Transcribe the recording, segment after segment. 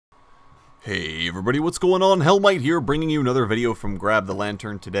Hey everybody, what's going on? Hellmite here, bringing you another video from Grab the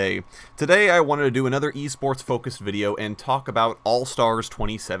Lantern today. Today I wanted to do another esports focused video and talk about All-Stars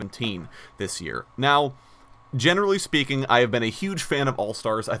 2017 this year. Now, generally speaking, I have been a huge fan of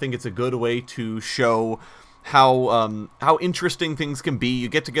All-Stars. I think it's a good way to show how interesting things can be. You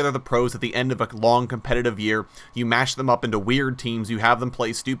get together the pros at the end of a long competitive year, you mash them up into weird teams, you have them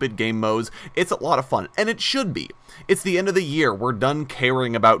play stupid game modes. It's a lot of fun, and it should be. It's the end of the year, we're done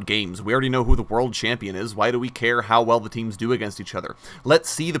caring about games. We already know who the world champion is. Why do we care how well the teams do against each other? Let's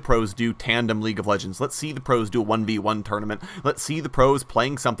see the pros do tandem League of Legends. Let's see the pros do a 1v1 tournament. Let's see the pros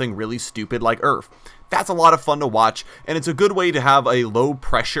playing something really stupid like Earth. That's a lot of fun to watch, and it's a good way to have a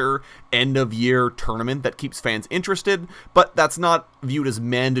low-pressure, end-of-year tournament that keeps fans interested, but that's not viewed as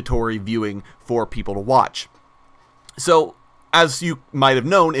mandatory viewing for people to watch. So, as you might have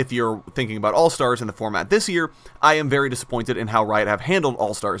known if you're thinking about All-Stars in the format this year, I am very disappointed in how Riot have handled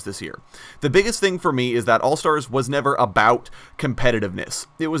All-Stars this year. The biggest thing for me is that All-Stars was never about competitiveness.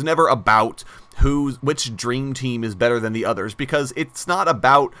 It was never about which dream team is better than the others, because it's not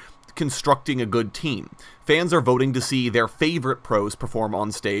about constructing a good team. Fans are voting to see their favorite pros perform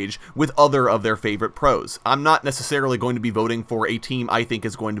on stage with other of their favorite pros. I'm not necessarily going to be voting for a team I think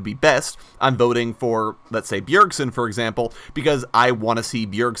is going to be best. I'm voting for, let's say, Bjergsen, for example, because I want to see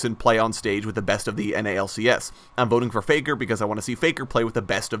Bjergsen play on stage with the best of the NALCS. I'm voting for Faker because I want to see Faker play with the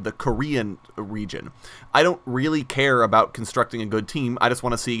best of the Korean region. I don't really care about constructing a good team. I just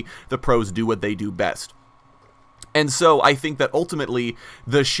want to see the pros do what they do best. And so I think that ultimately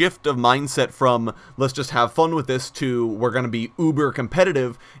the shift of mindset from let's just have fun with this to we're going to be uber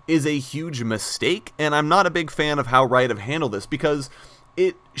competitive is a huge mistake, and I'm not a big fan of how Riot have handled this, because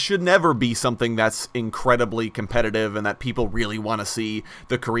it should never be something that's incredibly competitive and that people really want to see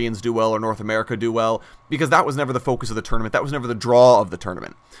the Koreans do well or North America do well, because that was never the focus of the tournament. That was never the draw of the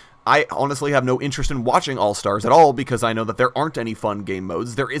tournament. I honestly have no interest in watching All-Stars at all, because I know that there aren't any fun game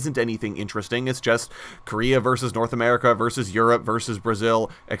modes. There isn't anything interesting. It's just Korea versus North America versus Europe versus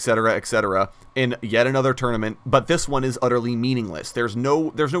Brazil, etc., in yet another tournament. But this one is utterly meaningless. There's no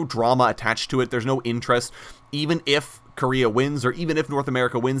drama attached to it. There's no interest. Even if Korea wins or even if North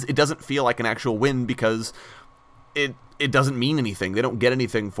America wins, it doesn't feel like an actual win, because it doesn't mean anything. They don't get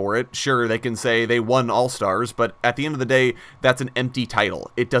anything for it. Sure, they can say they won All-Stars, but at the end of the day, that's an empty title.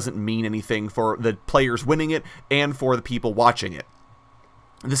 It doesn't mean anything for the players winning it and for the people watching it.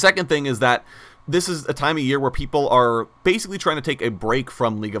 The second thing is that this is a time of year where people are basically trying to take a break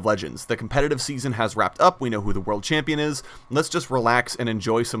from League of Legends. The competitive season has wrapped up. We know who the world champion is. Let's just relax and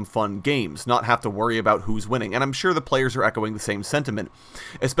enjoy some fun games, not have to worry about who's winning. And I'm sure the players are echoing the same sentiment,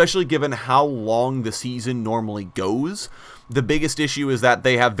 especially given how long the season normally goes. The biggest issue is that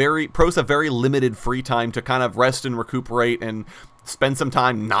pros have very limited free time to kind of rest and recuperate and spend some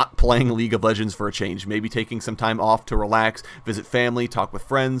time not playing League of Legends for a change. Maybe taking some time off to relax, visit family, talk with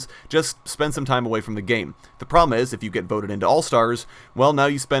friends, just spend some time away from the game. The problem is, if you get voted into All-Stars, well, now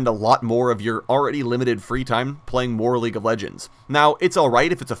you spend a lot more of your already limited free time playing more League of Legends. Now, it's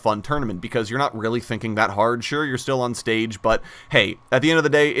alright if it's a fun tournament, because you're not really thinking that hard. Sure, you're still on stage, but hey, at the end of the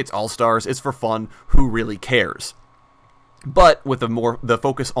day, it's All-Stars, it's for fun, who really cares? But with the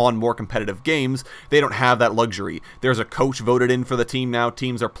focus on more competitive games, they don't have that luxury. There's a coach voted in for the team now.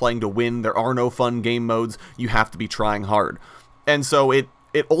 Teams are playing to win. There are no fun game modes. You have to be trying hard. And so it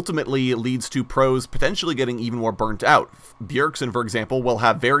ultimately leads to pros potentially getting even more burnt out. Bjergsen, for example, will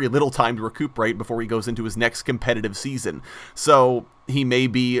have very little time to recuperate before he goes into his next competitive season. So he may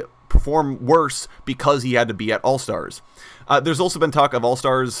perform worse because he had to be at All-Stars. There's also been talk of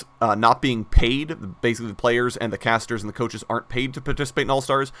All-Stars not being paid. Basically, the players and the casters and the coaches aren't paid to participate in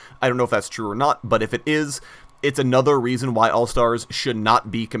All-Stars. I don't know if that's true or not, but if it is, it's another reason why All-Stars should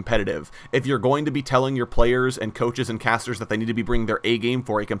not be competitive. If you're going to be telling your players and coaches and casters that they need to be bringing their A-game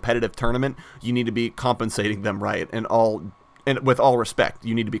for a competitive tournament, you need to be compensating them right, and with all respect,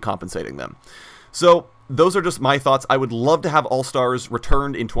 you need to be compensating them. So those are just my thoughts. I would love to have All-Stars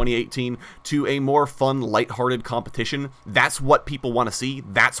returned in 2018 to a more fun, lighthearted competition. That's what people want to see.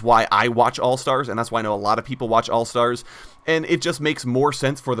 That's why I watch All-Stars, and that's why I know a lot of people watch All-Stars. And it just makes more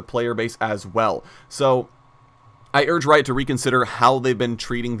sense for the player base as well. So I urge Riot to reconsider how they've been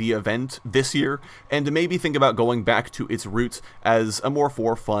treating the event this year, and to maybe think about going back to its roots as a more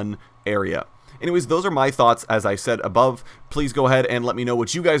for fun area. Anyways, those are my thoughts, as I said above. Please go ahead and let me know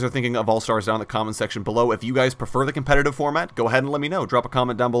what you guys are thinking of All-Stars down in the comment section below. If you guys prefer the competitive format, go ahead and let me know. Drop a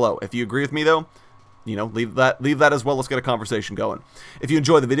comment down below. If you agree with me, though, you know, leave that as well. Let's get a conversation going. If you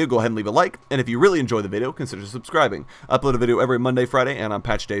enjoy the video, go ahead and leave a like. And if you really enjoy the video, consider subscribing. I upload a video every Monday, Friday, and on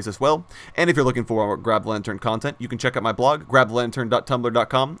patch days as well. And if you're looking for more Grab the Lantern content, you can check out my blog,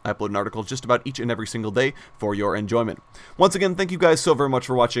 grabthelantern.tumblr.com. I upload an article just about each and every single day for your enjoyment. Once again, thank you guys so very much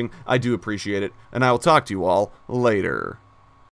for watching. I do appreciate it, and I will talk to you all later.